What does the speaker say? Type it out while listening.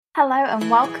Hello and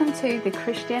welcome to the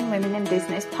Christian Women in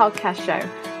Business podcast show.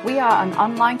 We are an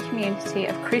online community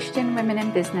of Christian women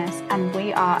in business and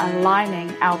we are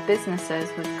aligning our businesses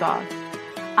with God.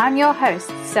 I'm your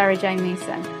host, Sarah Jane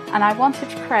Neeson, and I wanted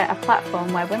to create a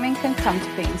platform where women can come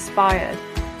to be inspired,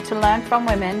 to learn from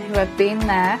women who have been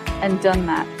there and done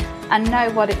that, and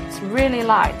know what it's really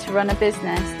like to run a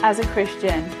business as a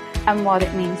Christian and what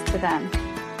it means to them.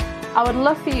 I would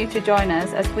love for you to join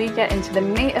us as we get into the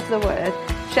meat of the word,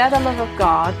 share the love of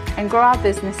God, and grow our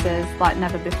businesses like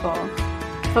never before.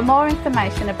 For more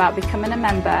information about becoming a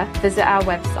member, visit our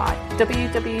website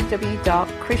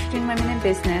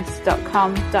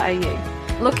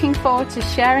www.christianwomeninbusiness.com.au. Looking forward to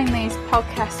sharing these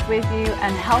podcasts with you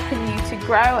and helping you to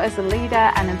grow as a leader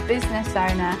and a business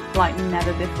owner like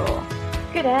never before.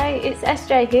 G'day, it's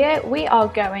SJ here. We are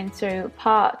going through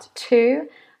part 2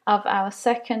 of our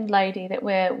second lady that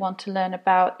we want to learn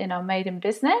about in our maiden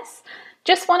business.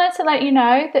 Just wanted to let you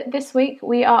know that this week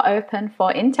we are open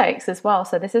for intakes as well.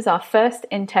 So this is our first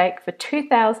intake for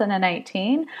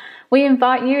 2018. We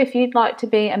invite you, if you'd like to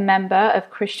be a member of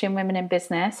Christian Women in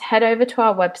Business, head over to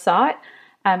our website,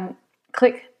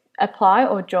 click apply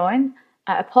or join,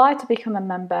 apply to become a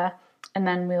member, and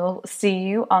then we'll see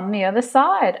you on the other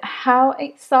side. How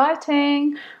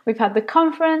exciting! We've had the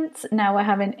conference, now we're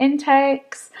having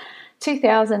intakes.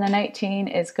 2018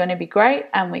 is going to be great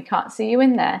and we can't see you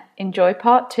in there. Enjoy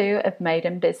part 2 of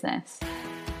Maiden Business.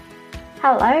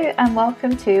 Hello and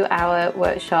welcome to our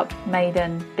workshop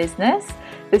Maiden Business.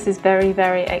 This is very,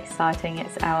 very exciting.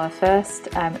 It's our first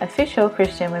official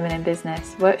Christian Women in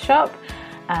Business workshop,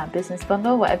 business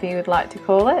bundle, whatever you would like to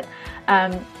call it.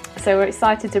 So we're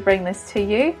excited to bring this to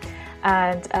you,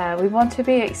 and we want to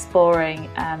be exploring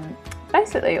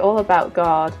basically all about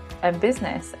God and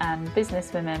business and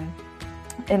businesswomen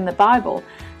in the Bible.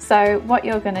 So what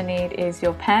you're going to need is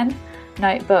your pen,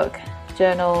 notebook,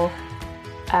 journal,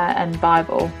 and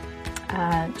Bible,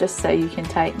 just so you can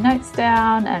take notes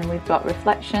down, and we've got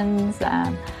reflections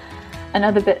and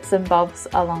other bits and bobs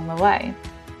along the way.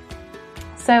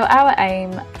 So our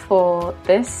aim for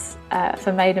this,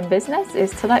 for Maiden Business,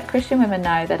 is to let Christian women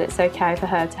know that it's okay for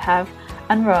her to have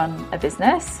and run a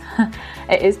business.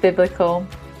 It is biblical,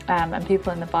 and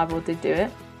people in the Bible did do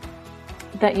it.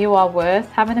 That you are worth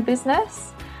having a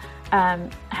business,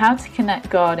 how to connect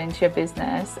God into your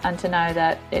business, and to know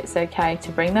that it's okay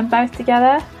to bring them both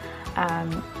together.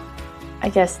 I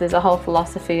guess there's a whole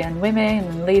philosophy in women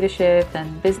and leadership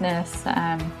and business,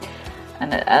 and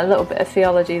a little bit of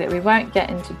theology that we won't get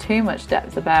into too much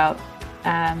depth about,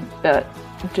 but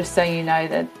just so you know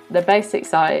that the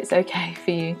basics are it's okay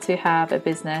for you to have a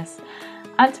business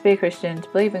and to be a Christian, to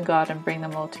believe in God and bring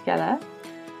them all together.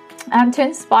 To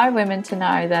inspire women to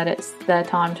know that it's their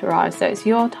time to rise. So it's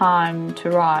your time to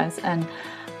rise, and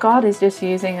God is just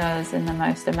using us in the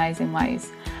most amazing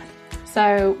ways.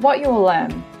 So what you will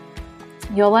learn,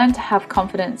 you'll learn to have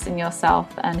confidence in yourself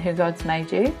and who God's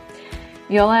made you.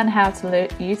 You'll learn how to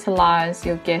utilize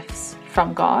your gifts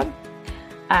from God.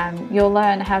 You'll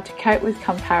learn how to cope with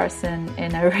comparison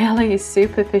in a really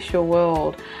superficial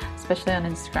world, especially on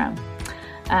Instagram.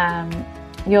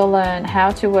 You'll learn how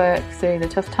to work through the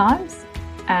tough times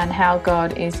and how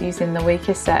God is using the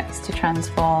weaker sex to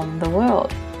transform the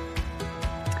world.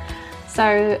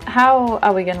 So how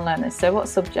are we going to learn this? So what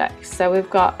subjects? So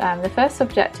we've got the first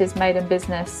subject is Maiden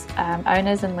Business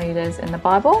owners and leaders in the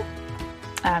Bible.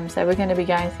 So we're going to be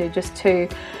going through just 2,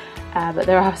 but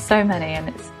there are so many, and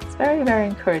it's very, very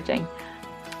encouraging.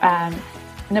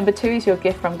 Number 2 is your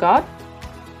gift from God.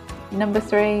 Number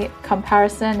 3,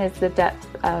 comparison is the death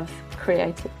of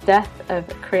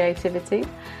creativity.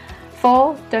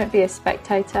 4, don't be a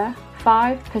spectator.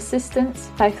 5,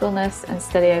 persistence, faithfulness, and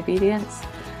steady obedience.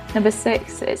 Number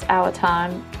 6, it's our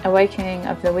time, awakening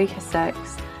of the weaker sex.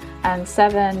 And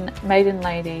 7, maiden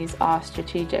ladies are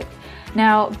strategic.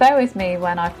 Now, bear with me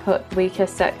when I put weaker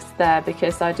sex there,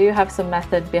 because I do have some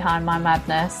method behind my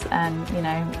madness, and you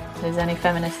know, if there's any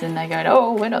feminists in there going,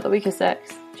 oh, we're not the weaker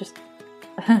sex, just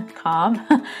calm.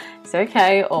 It's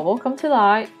okay, all will come to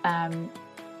light,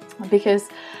 because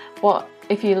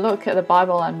if you look at the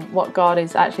Bible and what God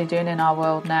is actually doing in our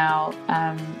world now,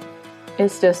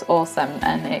 it's just awesome.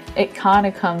 And it kind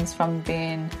of comes from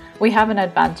we have an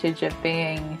advantage of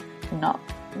being not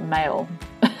male.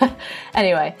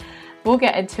 Anyway, we'll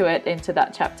get into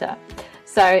that chapter.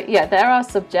 So yeah, there are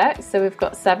subjects, so we've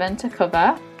got 7 to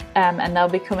cover, and they'll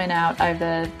be coming out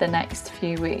over the next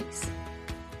few weeks.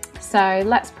 So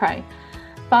let's pray.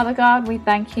 Father God, we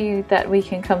thank you that we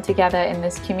can come together in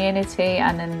this community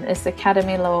and in this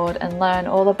academy, Lord, and learn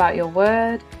all about your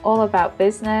word, all about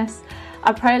business,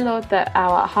 I pray, Lord, that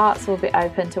our hearts will be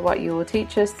open to what you will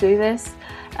teach us through this,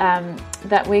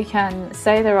 that we can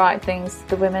say the right things to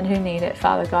the women who need it,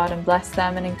 Father God, and bless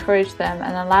them and encourage them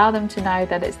and allow them to know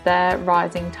that it's their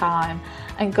rising time.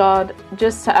 And God,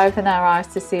 just to open their eyes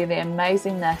to see the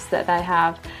amazingness that they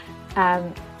have.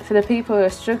 For the people who are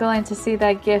struggling to see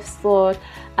their gifts, Lord,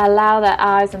 allow their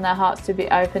eyes and their hearts to be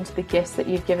open to the gifts that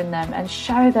you've given them and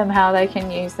show them how they can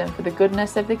use them for the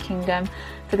goodness of the kingdom,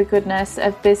 for the goodness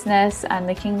of business and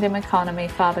the kingdom economy,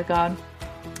 Father God.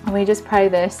 And we just pray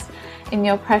this in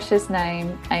your precious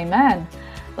name. Amen.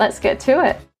 Let's get to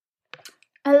it.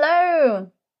 Hello,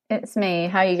 it's me.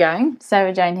 How are you going?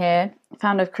 Sarah Jane here,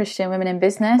 founder of Christian Women in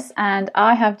Business, and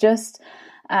I have just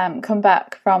come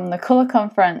back from the Colour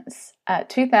Conference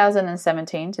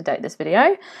 2017 to date this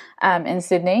video in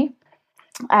Sydney,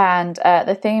 and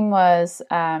the theme was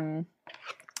found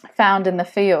in the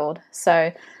field.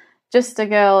 So just a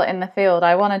girl in the field.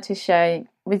 I wanted to share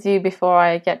with you before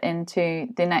I get into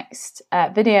the next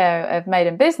video of Made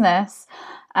in Business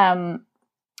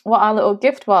what our little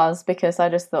gift was, because I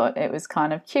just thought it was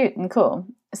kind of cute and cool.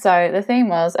 So the theme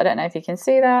was, I don't know if you can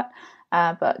see that,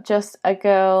 but just a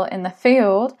girl in the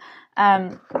field,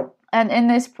 and in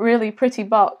this really pretty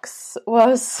box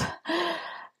was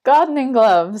gardening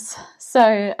gloves.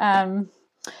 So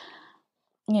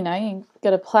you got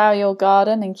to plough your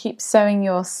garden and keep sowing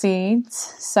your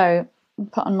seeds. So I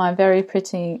put on my very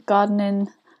pretty gardening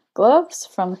gloves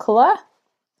from Colour.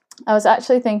 I was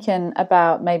actually thinking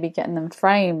about maybe getting them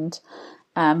framed.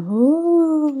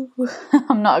 I'm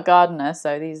not a gardener,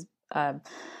 so these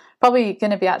probably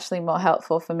going to be actually more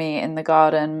helpful for me in the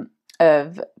garden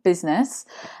of business,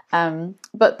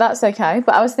 but that's okay.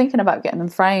 But I was thinking about getting them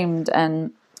framed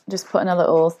and just putting a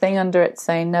little thing under it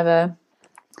saying never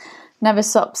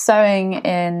stop sowing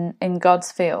in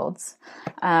God's fields.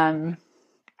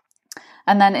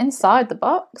 And then inside the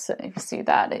box, if you see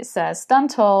that, it says,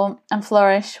 stand tall and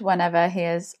flourish wherever he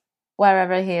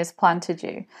has planted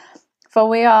you. For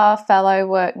we are fellow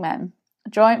workmen,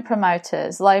 joint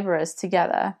promoters, labourers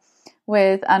together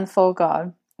with and for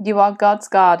God. You are God's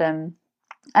garden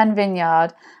and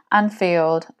vineyard and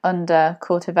field under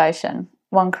cultivation.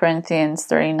 1 Corinthians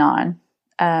 3:9.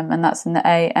 And that's in the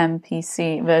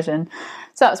AMPC version.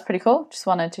 So that was pretty cool. Just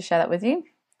wanted to share that with you.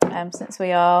 Since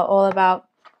we are all about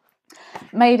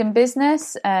Made in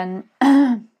Business, and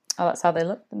that's how they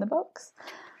looked in the box.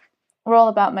 We're all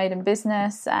about Made in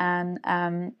Business, and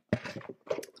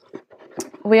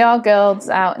we are girls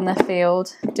out in the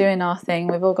field doing our thing.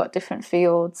 We've all got different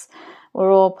fields.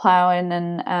 We're all ploughing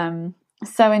and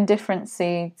sowing different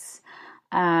seeds,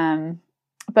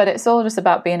 but it's all just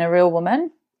about being a real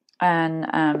woman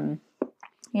and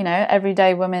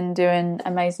everyday women doing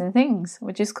amazing things,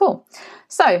 which is cool.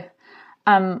 So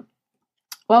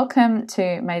welcome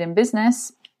to Made in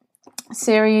Business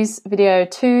series video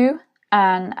 2,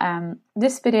 and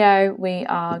this video we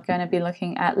are going to be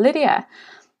looking at Lydia,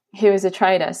 who is a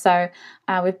trader. So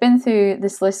we've been through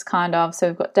this list kind of. So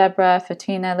we've got Deborah,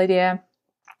 Fatina, Lydia,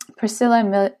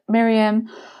 Priscilla, Miriam,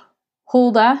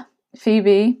 Huldah,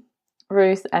 Phoebe,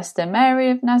 Ruth, Esther,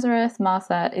 Mary of Nazareth,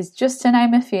 Martha, is just to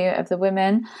name a few of the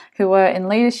women who were in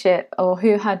leadership or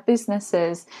who had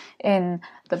businesses in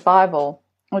the Bible,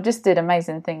 or just did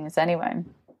amazing things anyway.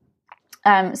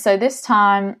 So this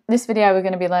video we're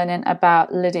going to be learning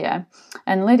about Lydia,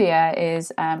 and Lydia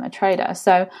is a trader.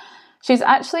 So she's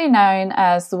actually known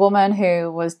as the woman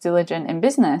who was diligent in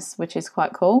business, which is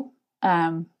quite cool.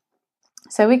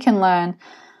 So we can learn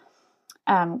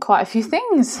quite a few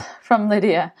things from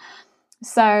Lydia.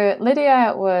 So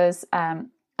Lydia was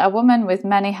a woman with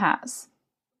many hats.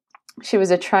 She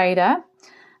was a trader,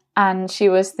 and she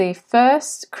was the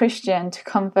first Christian to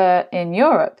convert in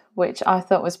Europe, which I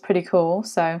thought was pretty cool.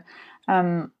 So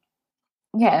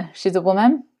she's a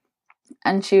woman,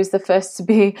 and she was the first to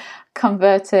be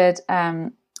converted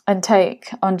and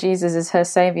take on Jesus as her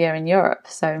saviour in Europe.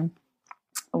 So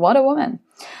what a woman.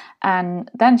 And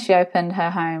then she opened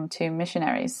her home to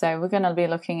missionaries. So we're going to be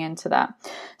looking into that.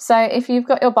 So if you've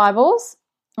got your Bibles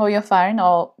or your phone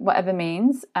or whatever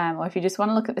means, or if you just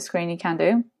want to look at the screen, you can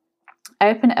do.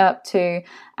 Open it up to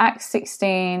Acts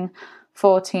 16,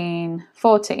 14,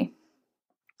 40.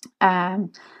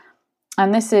 And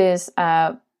this is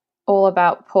all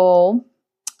about Paul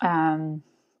and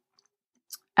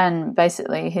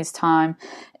basically his time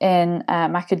in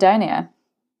Macedonia.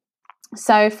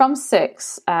 So from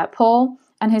 6, Paul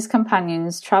and his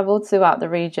companions travelled throughout the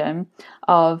region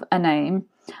of a name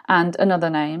and another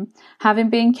name, having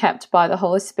been kept by the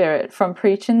Holy Spirit from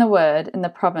preaching the word in the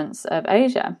province of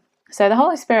Asia. So the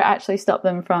Holy Spirit actually stopped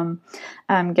them from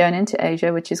going into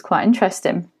Asia, which is quite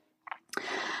interesting.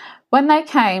 When they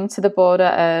came to the border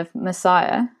of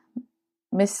Mysia,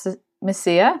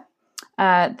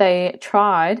 they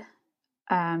tried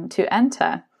to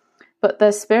enter, but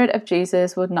the Spirit of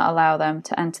Jesus would not allow them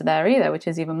to enter there either, which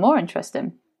is even more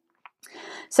interesting.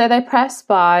 So they pressed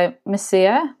by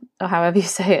Mysia, or however you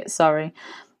say it,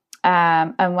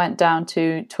 and went down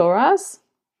to Troas.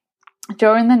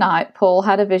 During the night, Paul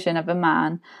had a vision of a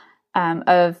man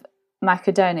of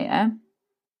Macedonia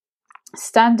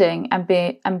standing and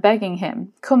begging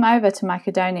him, "Come over to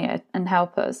Macedonia and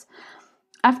help us."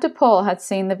 After Paul had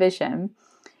seen the vision,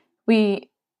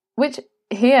 which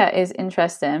here is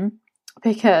interesting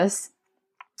because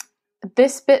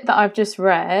this bit that I've just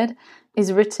read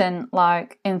is written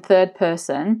like in third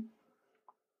person,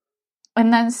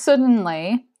 and then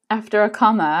suddenly after a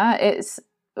comma it's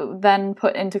then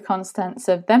put into context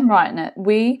of them writing it.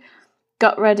 We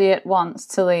got ready at once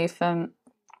to leave from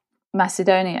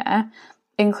Macedonia,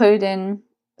 including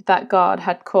that God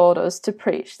had called us to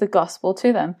preach the gospel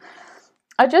to them.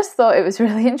 I just thought it was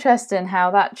really interesting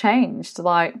how that changed.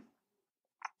 Like,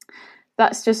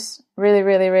 that's just really,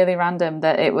 really, really random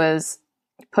that it was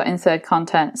put in third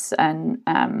context and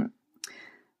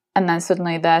then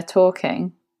suddenly they're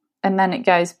talking, and then it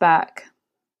goes back.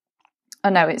 Oh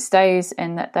no, it stays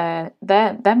in that they're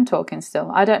them talking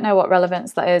still. I don't know what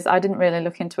relevance that is. I didn't really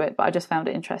look into it, but I just found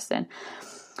it interesting.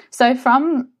 So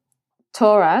from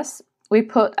Troas, we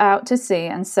put out to sea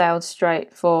and sailed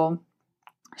straight for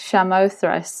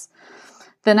Samothrace.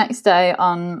 The next day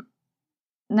on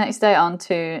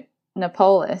to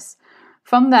Neapolis.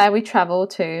 From there, we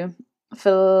travelled to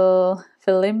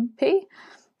Philippi,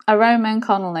 a Roman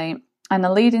colony and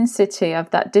the leading city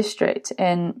of that district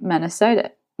in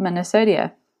Minnesota.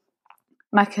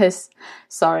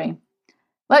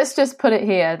 Let's just put it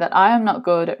here that I am not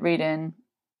good at reading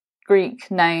Greek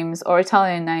names or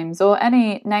Italian names or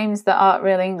any names that aren't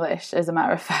really English, as a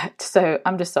matter of fact. So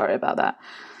I'm just sorry about that.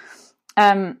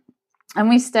 And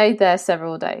we stayed there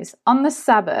several days. On the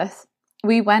Sabbath,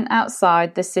 we went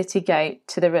outside the city gate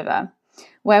to the river,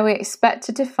 where we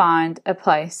expected to find a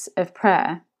place of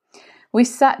prayer. We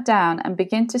sat down and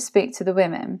began to speak to the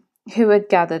women who had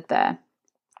gathered there.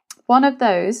 One of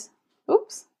those, we're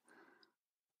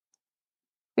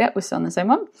still on the same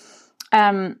one.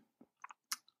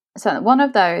 So one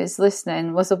of those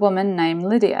listening was a woman named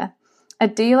Lydia, a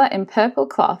dealer in purple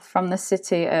cloth from the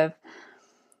city of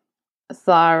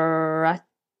Thyatira.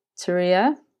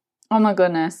 Oh my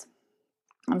goodness,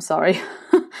 I'm sorry.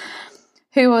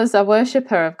 Who was a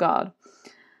worshipper of God.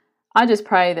 I just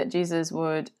pray that Jesus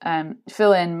would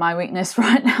fill in my weakness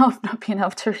right now of not being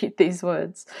able to read these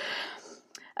words.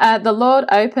 The Lord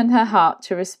opened her heart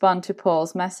to respond to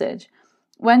Paul's message.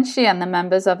 When she and the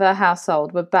members of her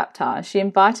household were baptized, she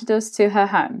invited us to her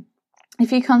home.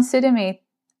 "If you consider me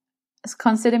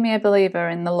a believer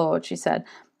in the Lord," she said,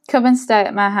 "come and stay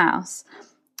at my house."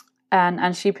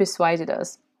 And she persuaded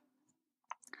us.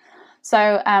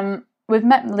 So we've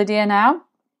met Lydia now,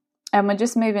 and we're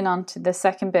just moving on to the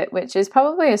second bit, which is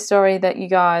probably a story that you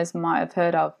guys might have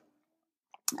heard of.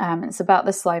 It's about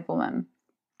the slave woman.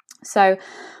 So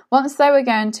once they were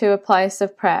going to a place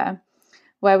of prayer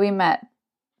where we met,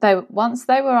 once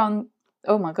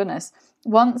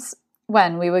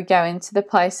when we were going to the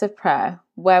place of prayer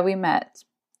where we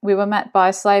were met by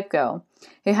a slave girl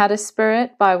who had a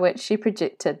spirit by which she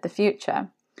predicted the future.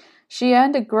 She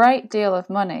earned a great deal of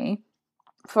money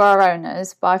for our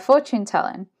owners by fortune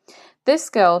telling. This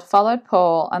girl followed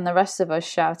Paul and the rest of us,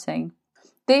 shouting,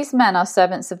 "These men are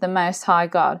servants of the Most High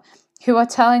God, who are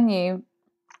telling you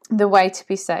the way to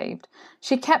be saved."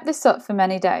 She kept this up for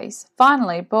many days.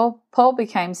 Finally, Paul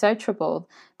became so troubled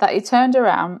that he turned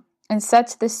around and said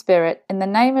to the spirit, "In the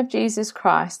name of Jesus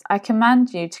Christ, I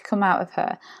command you to come out of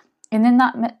her." And in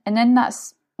that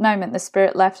moment, the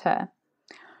spirit left her.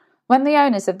 When the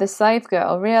owners of the slave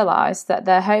girl realized that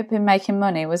their hope in making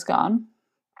money was gone,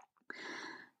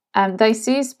 they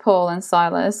seized Paul and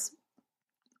Silas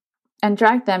and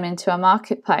dragged them into a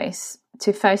marketplace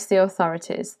to face the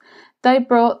authorities. They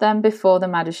brought them before the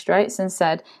magistrates and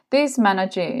said, "These men are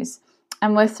Jews,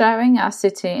 and we're throwing our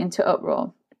city into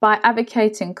uproar by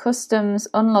advocating customs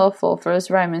unlawful for us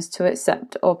Romans to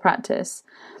accept or practice."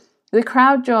 The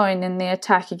crowd joined in the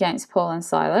attack against Paul and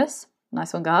Silas.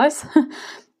 Nice one, guys.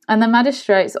 And the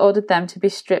magistrates ordered them to be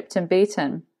stripped and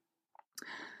beaten.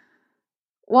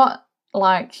 What,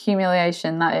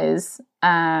 humiliation that is.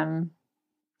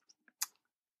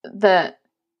 That,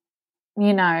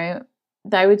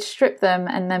 they would strip them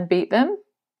and then beat them.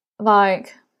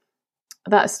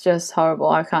 That's just horrible.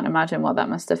 I can't imagine what that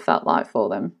must have felt like for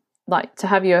them. To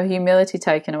have your humility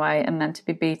taken away and then to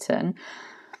be beaten.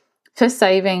 for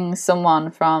saving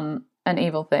someone from an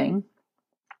evil thing.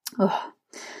 Ugh.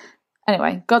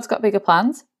 Anyway, God's got bigger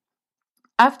plans.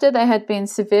 After they had been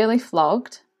severely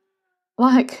flogged,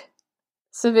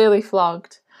 severely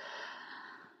flogged,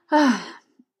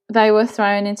 they were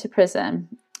thrown into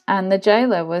prison, and the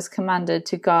jailer was commanded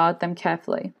to guard them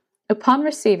carefully. Upon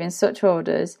receiving such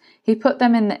orders, he put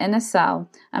them in the inner cell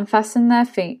and fastened their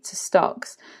feet to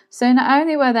stocks. So not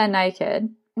only were they naked,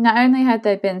 not only had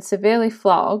they been severely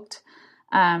flogged,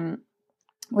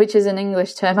 which is an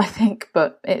English term, I think,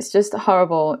 but it's just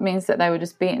horrible. It means that they were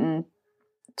just beaten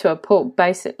to a pulp,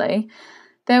 basically.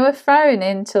 They were thrown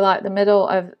into the middle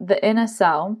of the inner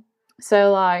cell,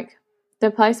 so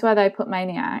the place where they put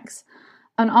maniacs,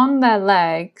 and on their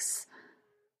legs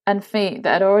and feet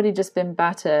that had already just been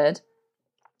battered,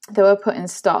 they were put in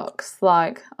stocks.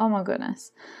 Oh my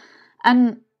goodness.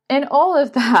 And in all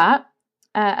of that,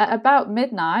 at about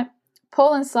midnight,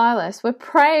 Paul and Silas were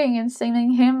praying and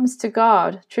singing hymns to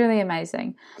God. Truly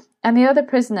amazing. And the other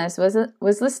prisoners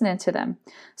was listening to them.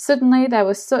 Suddenly there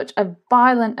was such a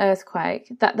violent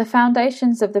earthquake that the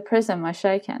foundations of the prison were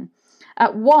shaken.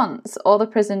 At once all the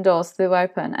prison doors flew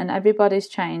open and everybody's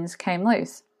chains came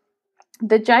loose.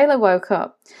 The jailer woke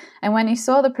up, and when he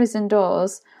saw the prison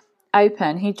doors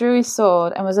open, he drew his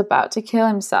sword and was about to kill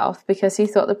himself because he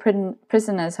thought the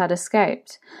prisoners had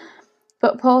escaped.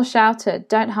 But Paul shouted,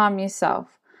 "Don't harm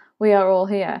yourself. We are all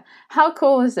here." How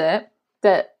cool is it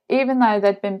that even though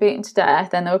they'd been beaten to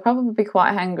death and they were probably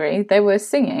quite hungry, they were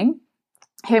singing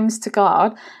hymns to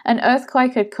God. An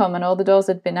earthquake had come and all the doors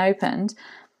had been opened,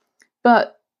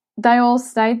 but they all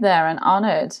stayed there and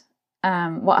honoured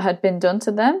what had been done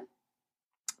to them.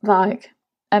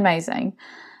 Amazing.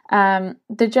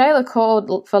 The jailer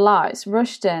called for lights,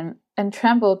 rushed in, and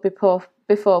trembled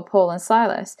before Paul and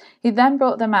Silas. He then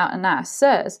brought them out and asked,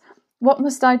 "Sirs, what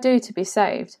must I do to be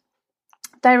saved?"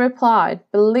 They replied,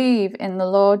 "Believe in the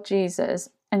Lord Jesus,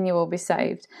 and you will be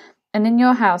saved, and in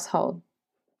your household,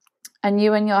 and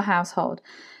you and your household."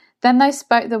 Then they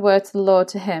spoke the word of the Lord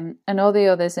to him and all the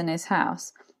others in his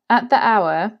house. At the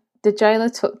hour, the jailer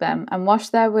took them and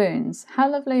washed their wounds. How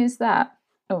lovely is that?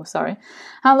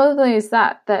 How lovely is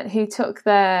that he took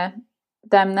them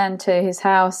then to his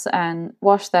house and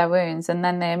washed their wounds, and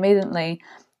then they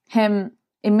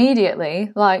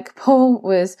immediately, like Paul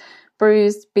was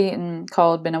bruised, beaten,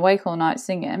 cold, been awake all night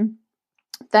singing,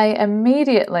 they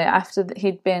immediately, after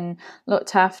he'd been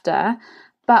looked after,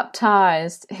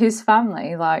 baptized his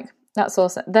family. That's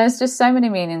awesome. There's just so many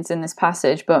meanings in this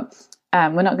passage, but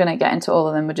we're not going to get into all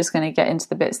of them. We're just going to get into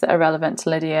the bits that are relevant to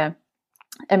Lydia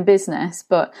and business.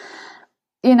 But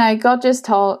God just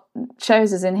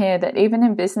shows us in here that even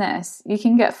in business you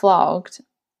can get flogged,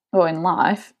 or in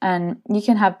life, and you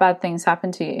can have bad things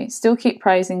happen to you. Still keep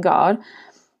praising God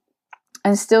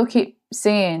and still keep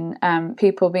seeing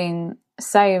people being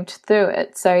saved through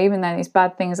it. So even though these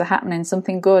bad things are happening,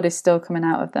 something good is still coming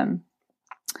out of them.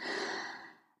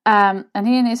 And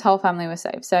he and his whole family were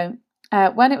saved. So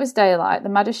when it was daylight, the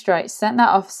magistrates sent their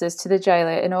officers to the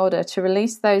jailer in order to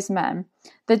release those men.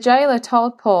 The jailer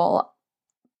told Paul,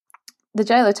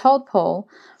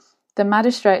 "The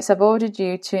magistrates have ordered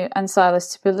you and Silas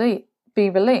to be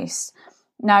released.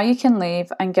 Now you can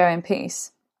leave and go in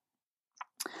peace."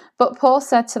 But Paul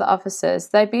said to the officers,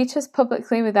 "They beat us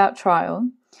publicly without trial,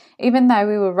 even though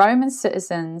we were Roman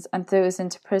citizens, and threw us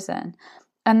into prison.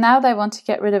 And now they want to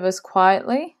get rid of us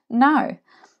quietly? No.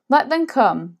 Let them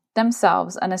come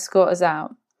themselves and escort us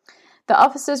out." The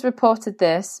officers reported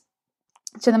this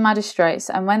to the magistrates,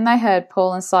 and when they heard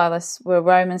Paul and Silas were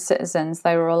Roman citizens,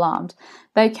 they were alarmed.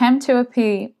 They came to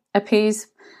appease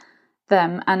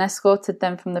them and escorted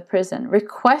them from the prison,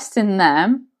 requesting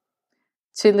them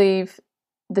to leave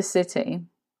the city.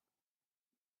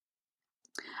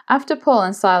 After Paul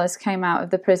and Silas came out of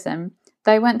the prison,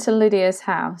 they went to Lydia's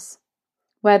house,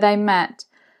 where they met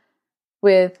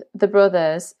with the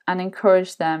brothers and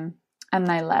encouraged them, and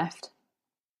they left.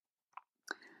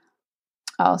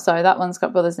 Oh, sorry, that one's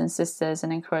got brothers and sisters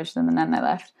and encouraged them, and then they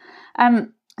left.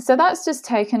 So that's just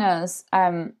taken us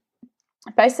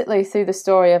basically through the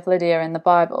story of Lydia in the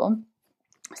Bible.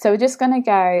 So we're just going to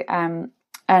go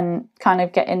and kind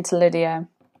of get into Lydia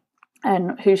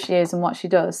and who she is and what she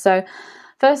does. So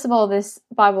first of all, this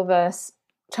Bible verse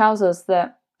tells us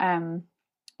that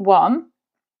one,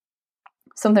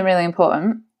 something really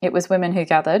important, it was women who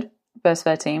gathered, verse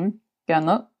 13, go and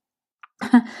look.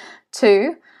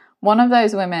 2, one of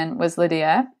those women was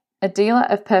Lydia, a dealer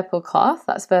of purple cloth,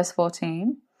 that's verse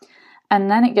 14.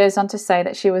 And then it goes on to say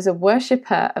that she was a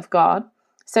worshipper of God.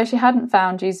 So she hadn't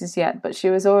found Jesus yet, but she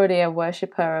was already a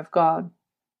worshipper of God.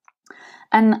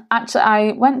 And actually,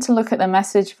 I went to look at the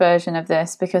Message version of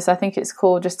this because I think it's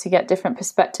cool just to get different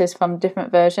perspectives from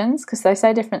different versions because they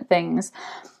say different things.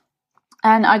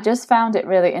 And I just found it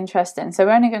really interesting. So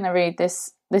we're only going to read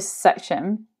this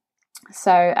section.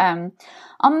 So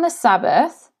on the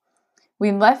Sabbath,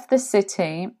 we left the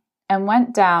city and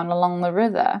went down along the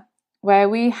river where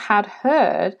we had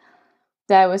heard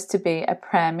there was to be a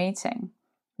prayer meeting.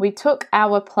 We took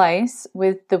our place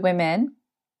with the women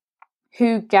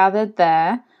who gathered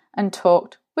there and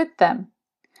talked with them.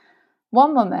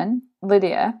 One woman,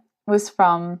 Lydia, was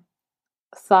from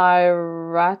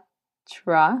Thyatira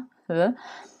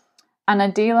and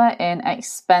a dealer in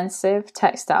expensive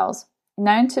textiles,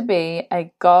 known to be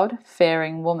a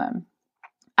God-fearing woman.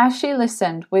 As she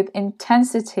listened with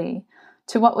intensity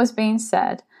to what was being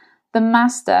said, the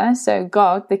Master, so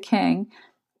God, the King,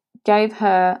 gave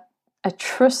her a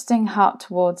trusting heart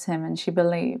towards him, and she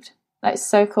believed. It's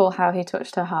so cool how he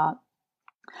touched her heart.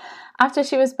 After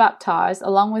she was baptized,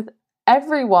 along with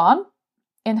everyone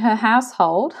in her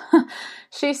household,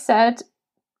 she said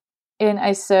in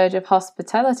a surge of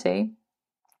hospitality,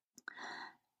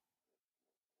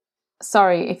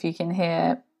 sorry if you can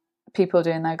hear people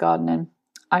doing their gardening.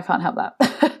 I can't help that.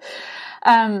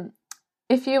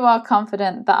 If you are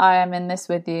confident that I am in this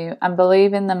with you and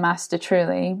believe in the Master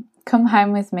truly, come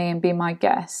home with me and be my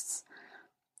guests.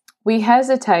 We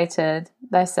hesitated,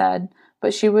 they said,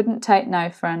 but she wouldn't take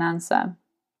no for an answer.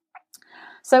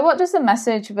 So what does the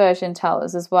Message version tell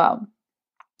us as well?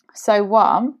 So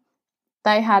one,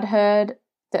 they had heard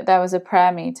that there was a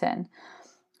prayer meeting.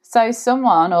 So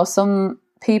someone or some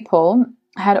people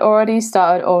had already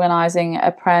started organising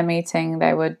a prayer meeting.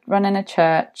 They were running a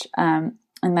church and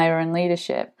they were in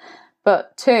leadership.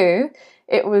 But two,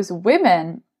 it was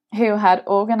women who had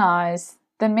organised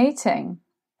the meeting.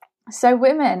 So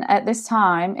women at this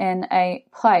time in a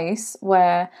place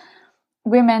where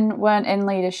women weren't in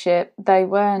leadership, they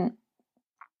weren't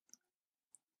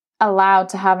allowed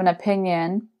to have an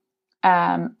opinion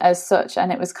as such,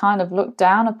 and it was kind of looked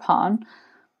down upon.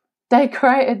 They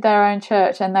created their own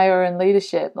church and they were in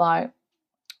leadership. Like,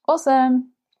 awesome.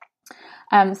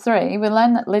 3, we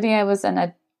learned that Lydia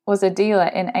was a dealer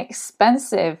in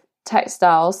expensive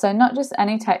textiles. So not just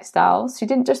any textiles. She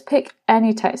didn't just pick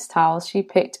any textiles. She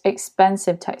picked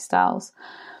expensive textiles.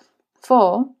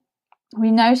 4,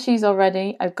 we know she's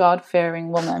already a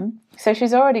God-fearing woman. So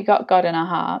she's already got God in her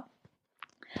heart.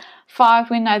 5,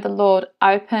 we know the Lord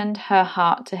opened her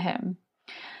heart to him.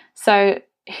 So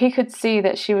he could see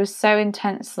that she was so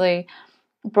intensely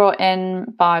brought in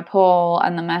by Paul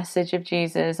and the message of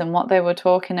Jesus and what they were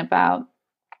talking about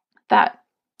that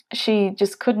she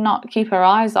just could not keep her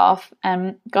eyes off,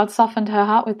 and God softened her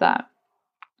heart with that.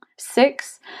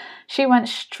 6, she went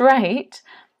straight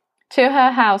to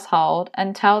her household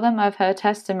and tell them of her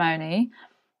testimony,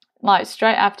 like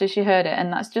straight after she heard it,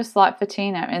 and that's just like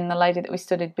Fatina in the lady that we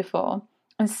studied before.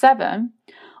 And 7,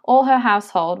 all her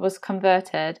household was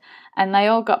converted and they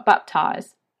all got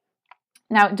baptized.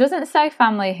 Now, it doesn't say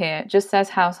family here, it just says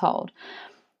household.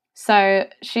 So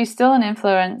she's still an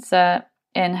influencer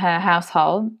in her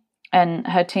household and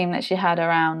her team that she had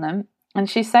around them, and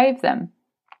she saved them.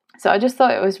 So I just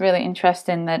thought it was really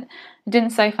interesting that it didn't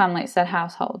say family, it said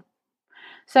household.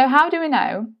 So how do we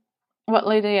know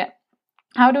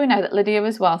that Lydia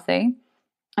was wealthy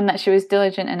and that she was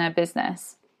diligent in her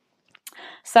business?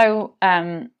 So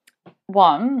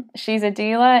 1, she's a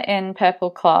dealer in purple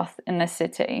cloth in the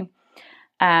city,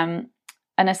 and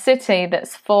a city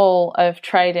that's full of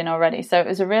trading already. So it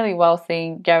was a really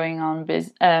wealthy going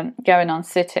on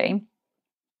city,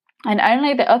 and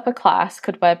only the upper class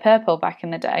could wear purple back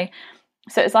in the day.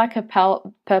 So it's like a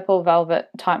purple velvet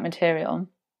type material.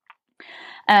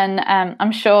 And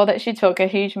I'm sure that she took a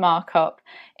huge markup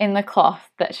in the cloth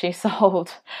that she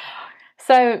sold.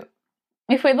 So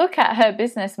if we look at her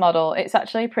business model, it's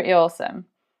actually pretty awesome.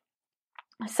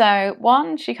 So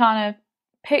 1, she kind of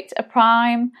picked a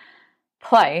prime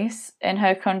place in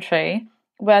her country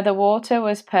where the water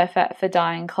was perfect for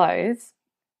dyeing cloth,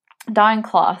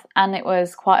 and it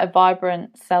was quite a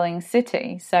vibrant selling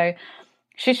city. So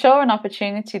she saw an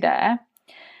opportunity there.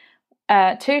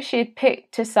 2, she had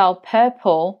picked to sell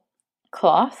purple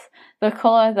cloth, the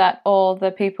colour that all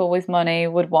the people with money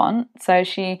would want. So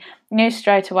she knew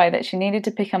straight away that she needed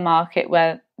to pick a market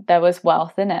where there was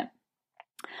wealth in it.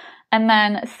 And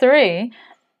then 3,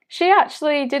 she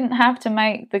actually didn't have to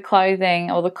make the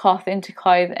clothing or the cloth into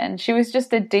clothing. She was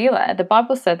just a dealer. The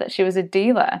Bible said that she was a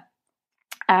dealer.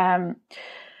 There's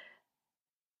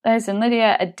in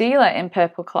Lydia a dealer in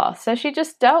purple cloth. So she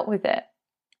just dealt with it.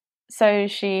 So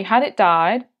she had it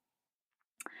dyed,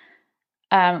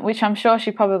 which I'm sure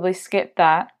she probably skipped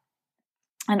that.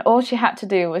 and all she had to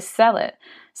do was sell it.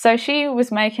 So she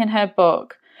was making her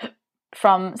book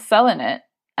from selling it,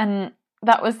 and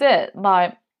that was it.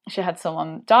 Like, she had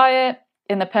someone dye it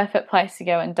in the perfect place to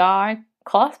go and dye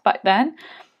cloth back then.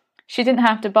 She didn't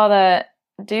have to bother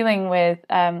dealing with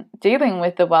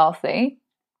the wealthy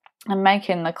and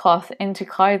making the cloth into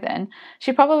clothing.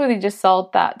 She probably just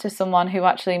sold that to someone who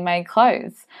actually made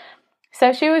clothes.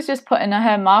 So she was just putting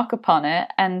her mark upon it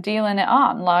and dealing it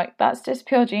on. Like, that's just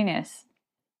pure genius.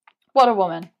 What a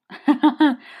woman.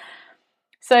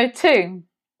 So 2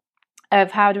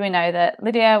 of how do we know that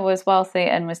Lydia was wealthy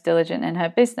and was diligent in her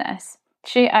business?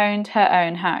 She owned her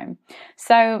own home.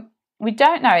 So we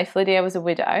don't know if Lydia was a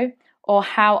widow or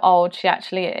how old she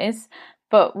actually is,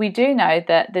 but we do know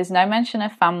that there's no mention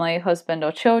of family, husband,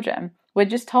 or children. We're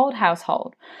just told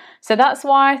household. So that's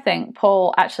why I think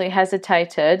Paul actually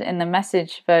hesitated in the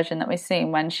Message version that we've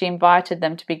seen when she invited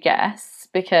them to be guests,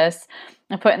 because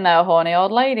I put in there a horny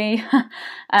old lady.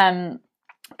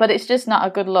 But it's just not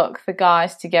a good look for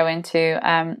guys to go into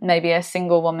maybe a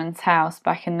single woman's house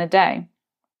back in the day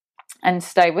and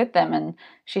stay with them, and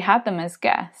she had them as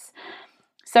guests.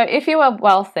 So if you were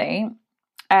wealthy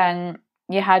and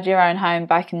you had your own home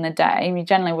back in the day, you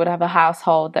generally would have a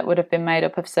household that would have been made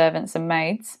up of servants and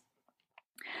maids.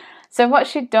 So what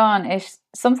she'd done is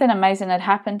something amazing had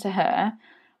happened to her.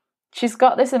 She's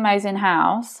got this amazing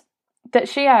house that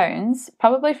she owns,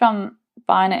 probably from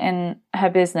buying it in her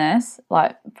business,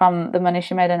 like from the money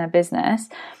she made in her business.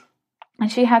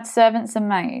 And she had servants and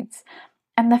maids.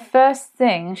 And the first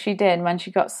thing she did when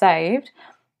she got saved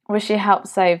was she helped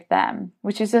save them,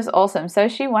 which is just awesome. So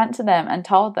she went to them and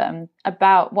told them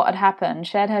about what had happened,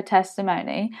 shared her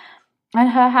testimony, and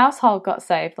her household got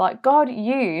saved. Like, God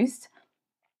used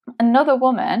another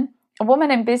woman, a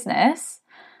woman in business,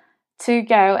 to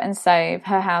go and save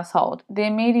her household, the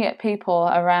immediate people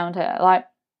around her. Like,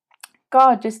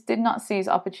 God just did not seize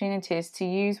opportunities to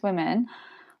use women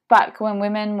back when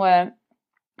women were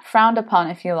frowned upon,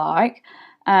 if you like,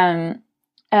 and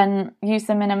use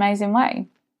them in an amazing way.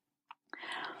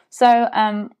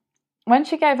 So when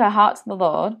she gave her heart to the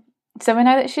Lord, so we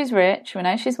know that she's rich, we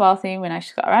know she's wealthy, we know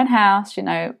she's got her own house, we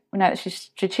know that she's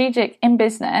strategic in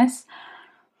business.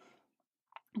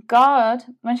 God,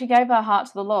 when she gave her heart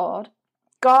to the Lord,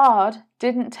 God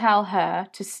didn't tell her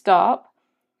to stop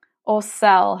or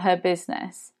sell her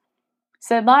business.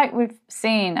 So like we've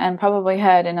seen and probably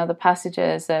heard in other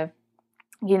passages of,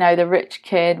 you know, the rich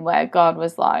kid where God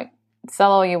was like,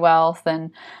 sell all your wealth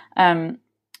and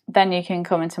then you can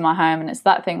come into my home, and it's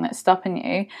that thing that's stopping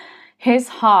you. His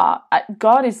heart,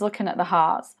 God is looking at the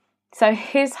hearts. So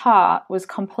his heart was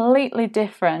completely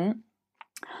different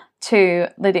to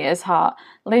Lydia's heart.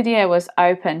 Lydia was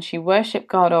open. She worshipped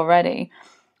God already.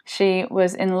 She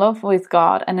was in love with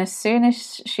God. And as soon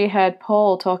as she heard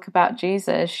Paul talk about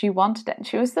Jesus, she wanted it. And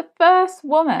she was the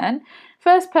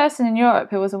first person in Europe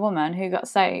who was a woman who got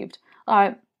saved.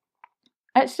 Like,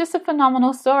 it's just a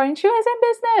phenomenal story. And she was in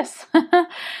business.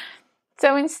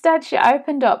 So instead, she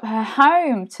opened up her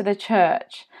home to the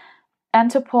church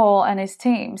and to Paul and his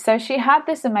team. So she had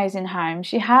this amazing home.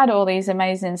 She had all these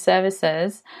amazing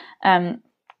services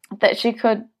that she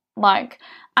could, like,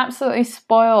 absolutely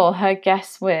spoil her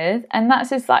guests with. And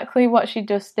that's exactly what she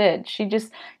just did. She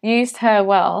just used her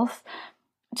wealth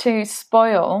to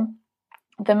spoil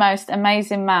the most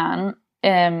amazing man,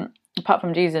 apart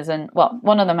from Jesus, and, well,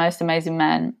 one of the most amazing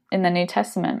men in the New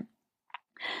Testament.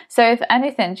 So if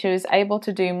anything, she was able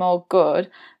to do more good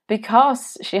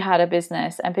because she had a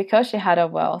business and because she had her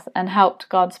wealth and helped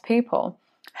God's people.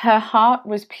 Her heart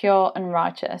was pure and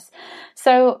righteous.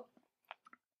 So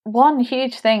one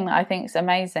huge thing that I think is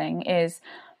amazing is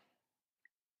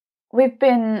we've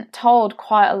been told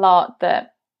quite a lot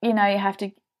that, you know, you have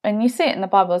to, and you see it in the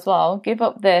Bible as well, give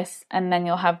up this and then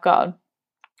you'll have God.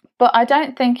 But I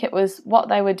don't think it was what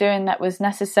they were doing that was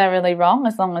necessarily wrong,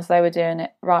 as long as they were doing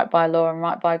it right by law and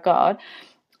right by God.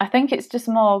 I think it's just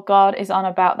more God is on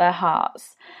about their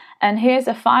hearts. And here's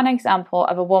a fine example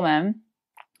of a woman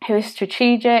who is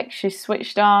strategic, she's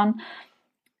switched on,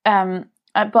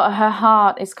 but her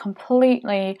heart is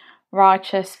completely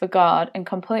righteous for God and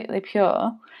completely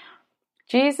pure.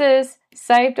 Jesus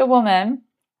saved a woman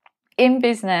in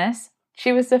business.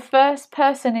 She was the first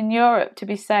person in Europe to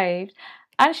be saved.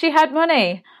 And she had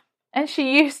money, and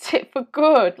she used it for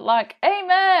good. Like,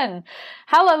 amen,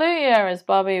 hallelujah, as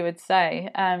Bobby would say.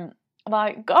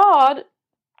 Like, God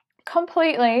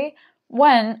completely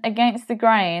went against the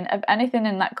grain of anything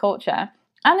in that culture.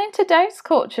 And in today's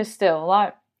culture still,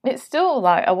 like, it's still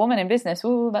like a woman in business.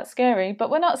 Ooh, that's scary. But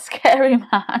we're not scary,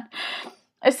 man.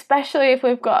 Especially if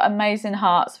we've got amazing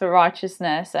hearts for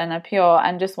righteousness and are pure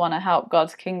and just want to help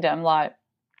God's kingdom. Like,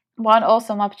 What an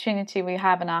awesome opportunity we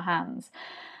have in our hands.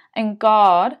 And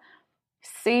God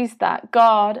sees that.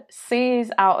 God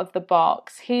sees out of the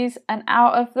box. He's an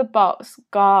out of the box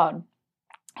God.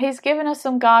 He's given us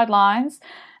some guidelines,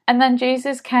 and then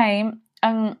Jesus came,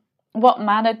 and what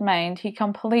man had made, he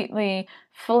completely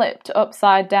flipped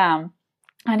upside down.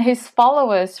 And his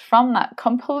followers from that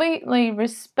completely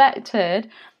respected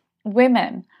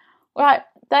women. Right,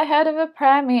 they heard of a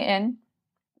prayer meeting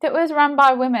that was run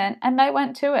by women, and they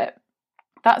went to it.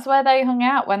 That's where they hung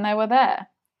out when they were there.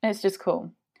 It's just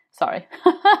cool. Sorry.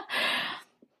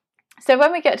 So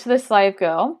when we get to the slave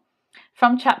girl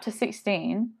from chapter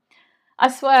 16, I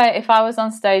swear if I was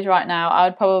on stage right now, I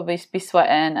would probably be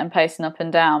sweating and pacing up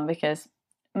and down because,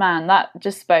 man, that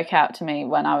just spoke out to me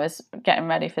when I was getting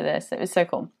ready for this. It was so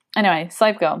cool. Anyway,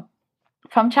 slave girl.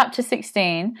 From chapter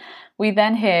 16, we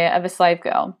then hear of a slave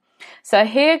girl. So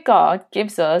here God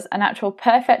gives us an actual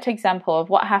perfect example of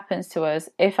what happens to us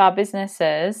if our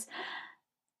businesses,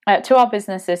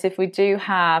 if we do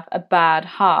have a bad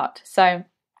heart. So,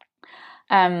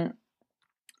 and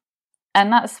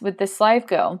that's with the slave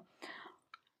girl.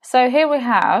 So here we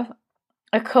have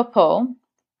a couple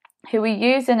who were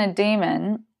using a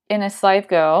demon in a slave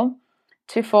girl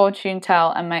to fortune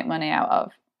tell and make money out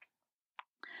of.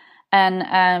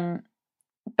 And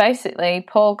basically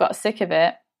Paul got sick of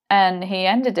it and he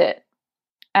ended it.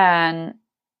 And,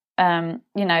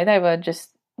 they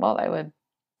were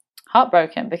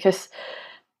heartbroken because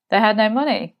they had no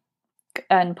money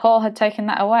and Paul had taken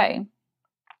that away.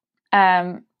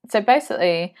 So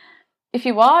basically, if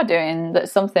you are doing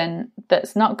something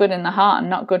that's not good in the heart and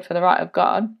not good for the right of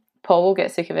God, Paul will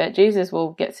get sick of it, Jesus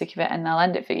will get sick of it, and they'll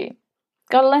end it for you.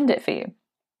 God will end it for you.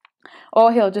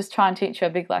 Or he'll just try and teach you a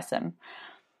big lesson.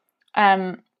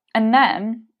 And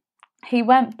then he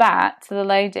went back to the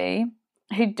lady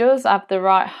who does have the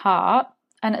right heart,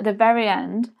 and at the very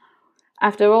end,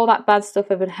 after all that bad stuff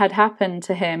had happened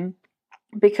to him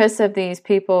because of these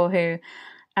people who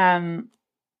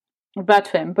bad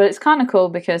to him, but it's kind of cool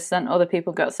because then other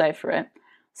people got saved for it.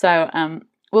 So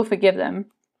we'll forgive them.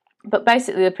 But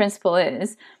basically the principle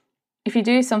is, if you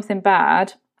do something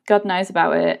bad, God knows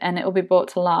about it and it will be brought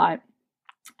to light.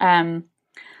 And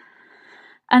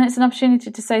it's an opportunity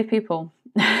to save people.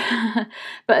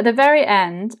 But at the very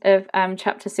end of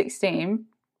chapter 16,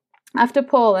 after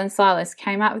Paul and Silas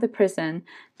came out of the prison,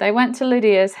 they went to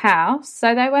Lydia's house.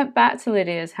 So they went back to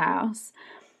Lydia's house,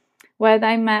 where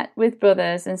they met with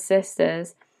brothers and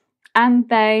sisters, and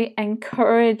they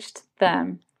encouraged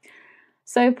them.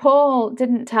 So Paul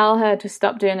didn't tell her to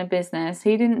stop doing a business.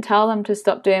 He didn't tell them to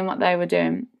stop doing what they were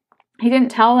doing. He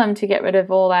didn't tell them to get rid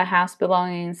of all their house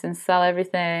belongings and sell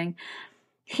everything.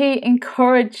 He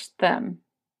encouraged them.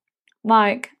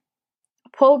 Like,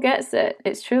 Paul gets it.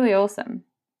 It's truly awesome.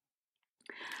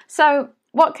 So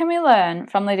what can we learn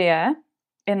from Lydia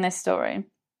in this story?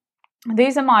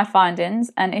 These are my findings,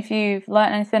 and if you've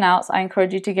learned anything else, I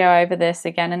encourage you to go over this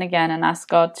again and again and ask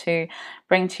God to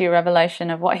bring to you revelation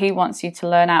of what he wants you to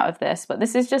learn out of this. But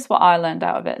this is just what I learned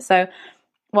out of it. So,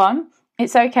 1,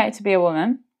 it's okay to be a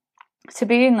woman, to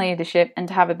be in leadership and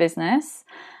to have a business,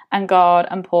 and God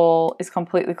and Paul is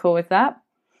completely cool with that.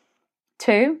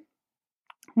 2,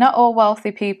 not all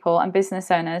wealthy people and business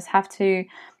owners have to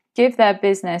give their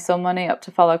business or money up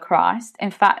to follow Christ. In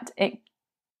fact,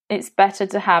 it's better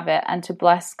to have it and to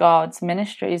bless God's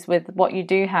ministries with what you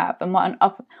do have, and what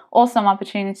an awesome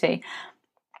opportunity.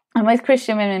 And with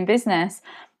Christian Women in Business,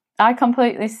 I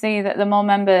completely see that the more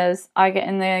members I get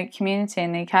in the community,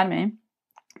 in the academy,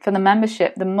 for the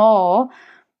membership, the more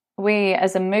we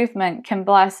as a movement can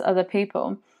bless other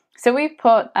people. So we've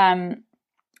put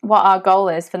what our goal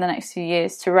is for the next few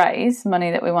years to raise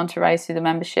money that we want to raise through the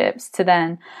memberships to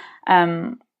then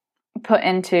put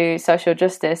into social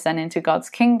justice and into God's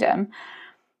kingdom.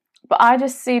 But I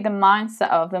just see the mindset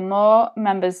of the more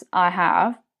members I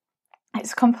have,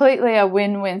 it's completely a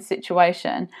win-win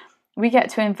situation. We get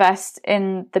to invest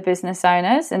in the business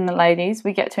owners, in the ladies.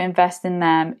 We get to invest in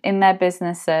them, in their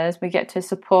businesses. We get to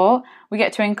support. We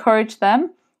get to encourage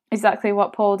them. Exactly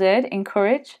what Paul did,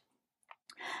 encourage.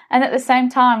 And at the same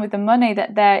time, with the money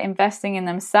that they're investing in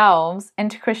themselves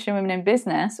into Christian Women in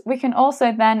Business, we can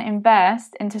also then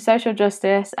invest into social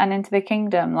justice and into the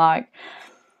kingdom. Like,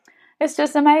 it's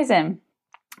just amazing.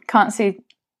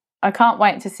 I can't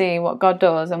wait to see what God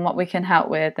does and what we can help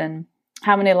with and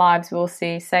how many lives we'll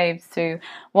see saved through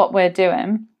what we're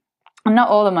doing. And not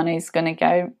all the money is going to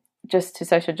go just to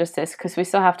social justice because we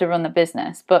still have to run the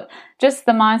business, but just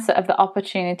the mindset of the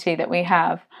opportunity that we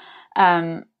have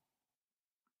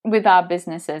with our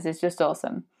businesses is just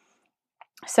awesome.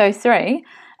 So 3,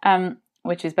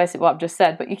 which is basically what I've just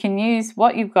said, but you can use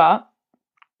what you've got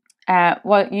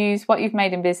use what you've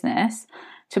made in business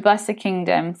to bless the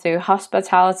kingdom through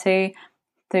hospitality,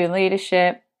 through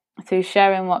leadership, through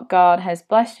sharing what God has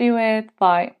blessed you with.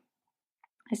 Like,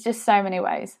 it's just so many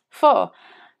ways. 4,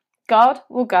 God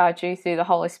will guide you through the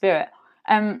Holy Spirit.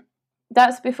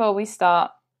 That's before we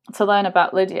start to learn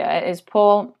about Lydia, is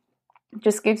Paul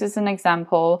just gives us an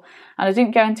example, and I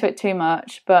didn't go into it too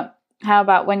much, but how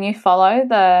about when you follow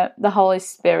the Holy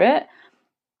Spirit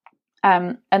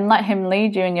and let him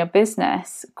lead you in your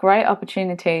business, great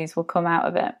opportunities will come out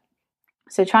of it.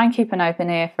 So try and keep an open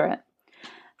ear for it.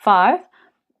 5,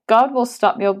 God will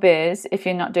stop your biz if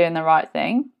you're not doing the right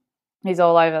thing. He's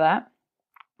all over that.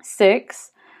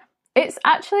 6, it's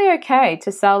actually okay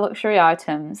to sell luxury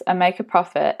items and make a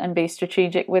profit and be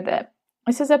strategic with it.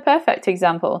 This is a perfect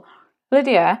example.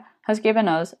 Lydia has given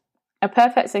us a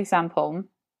perfect example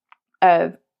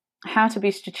of how to be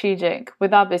strategic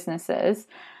with our businesses,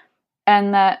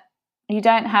 and that you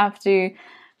don't have to,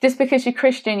 just because you're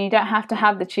Christian, you don't have to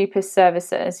have the cheapest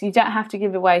services. You don't have to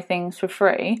give away things for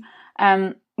free.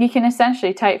 You can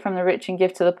essentially take from the rich and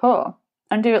give to the poor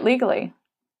and do it legally.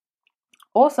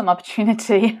 Awesome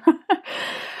opportunity.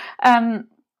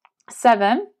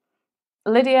 7,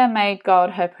 Lydia made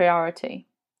God her priority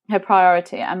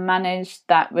and managed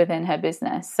that within her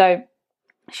business. So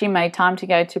she made time to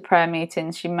go to prayer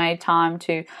meetings. She made time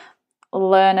to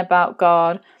learn about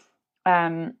God,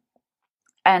 and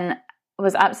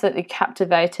was absolutely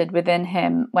captivated within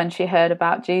him when she heard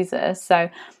about Jesus. So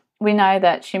we know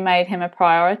that she made him a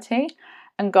priority,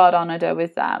 and God honored her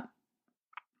with that.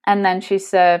 And then she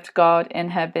served God in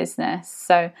her business.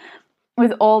 So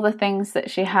with all the things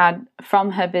that she had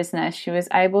from her business, she was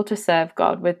able to serve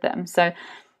God with them. So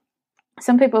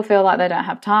some people feel like they don't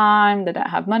have time, they don't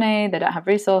have money, they don't have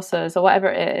resources, or whatever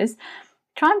it is.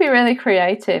 Try and be really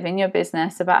creative in your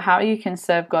business about how you can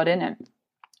serve God in it.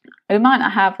 We might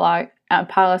not have like a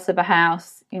palace of a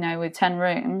house, with 10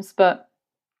 rooms, but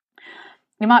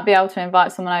you might be able to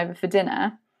invite someone over for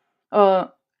dinner.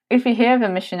 Or if you hear of a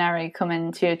missionary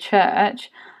coming to your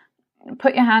church,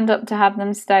 put your hand up to have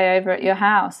them stay over at your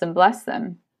house and bless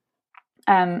them.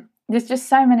 There's just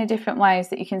so many different ways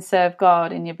that you can serve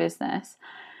God in your business.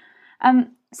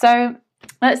 So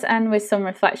let's end with some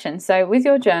reflection. So with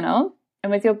your journal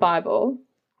and with your Bible,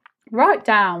 write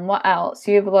down what else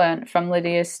you've learned from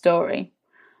Lydia's story,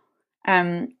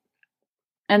 and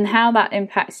how that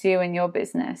impacts you and your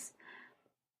business.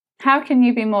 How can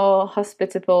you be more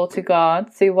hospitable to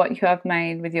God through what you have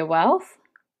made with your wealth?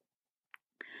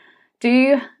 Do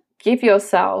you give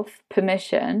yourself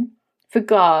permission for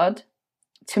God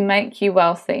to make you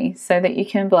wealthy so that you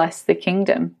can bless the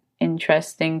kingdom?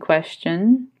 Interesting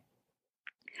question.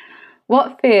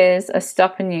 What fears are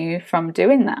stopping you from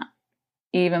doing that?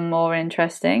 Even more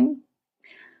interesting.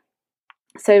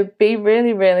 So be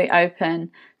really, really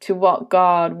open to what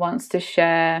God wants to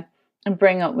share and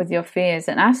bring up with your fears,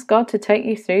 and ask God to take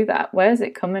you through that. Where's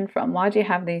it coming from? Why do you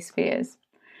have these fears?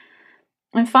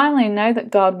 And finally, know that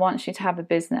God wants you to have a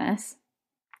business.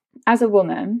 As a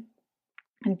woman,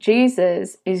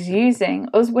 Jesus is using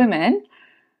us women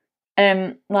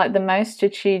like the most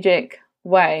strategic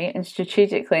way and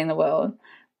strategically in the world.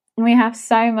 And we have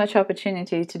so much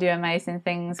opportunity to do amazing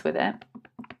things with it.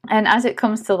 And as it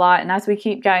comes to light, and as we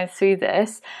keep going through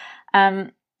this,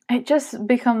 it just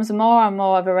becomes more and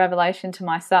more of a revelation to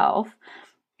myself,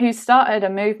 who started a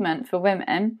movement for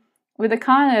women with a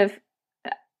kind of,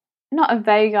 not a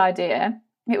vague idea,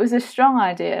 it was a strong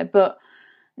idea, but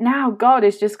now God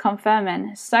is just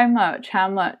confirming so much how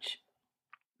much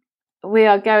we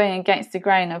are going against the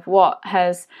grain of what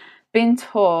has been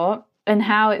taught, and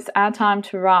how it's our time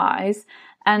to rise,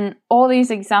 and all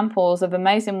these examples of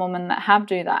amazing women that have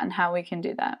do that and how we can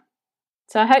do that.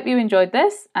 So I hope you enjoyed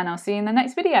this, and I'll see you in the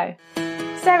next video.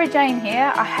 Sarah Jane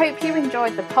here. I hope you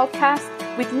enjoyed the podcast.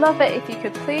 We'd love it if you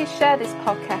could please share this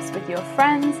podcast with your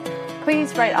friends.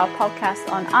 Please rate our podcast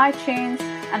on iTunes.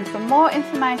 And for more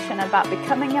information about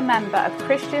becoming a member of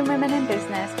Christian Women in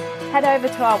Business, head over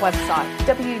to our website,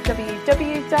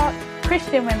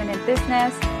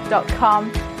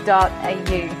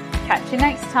 www.christianwomeninbusiness.com.au. Catch you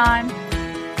next time.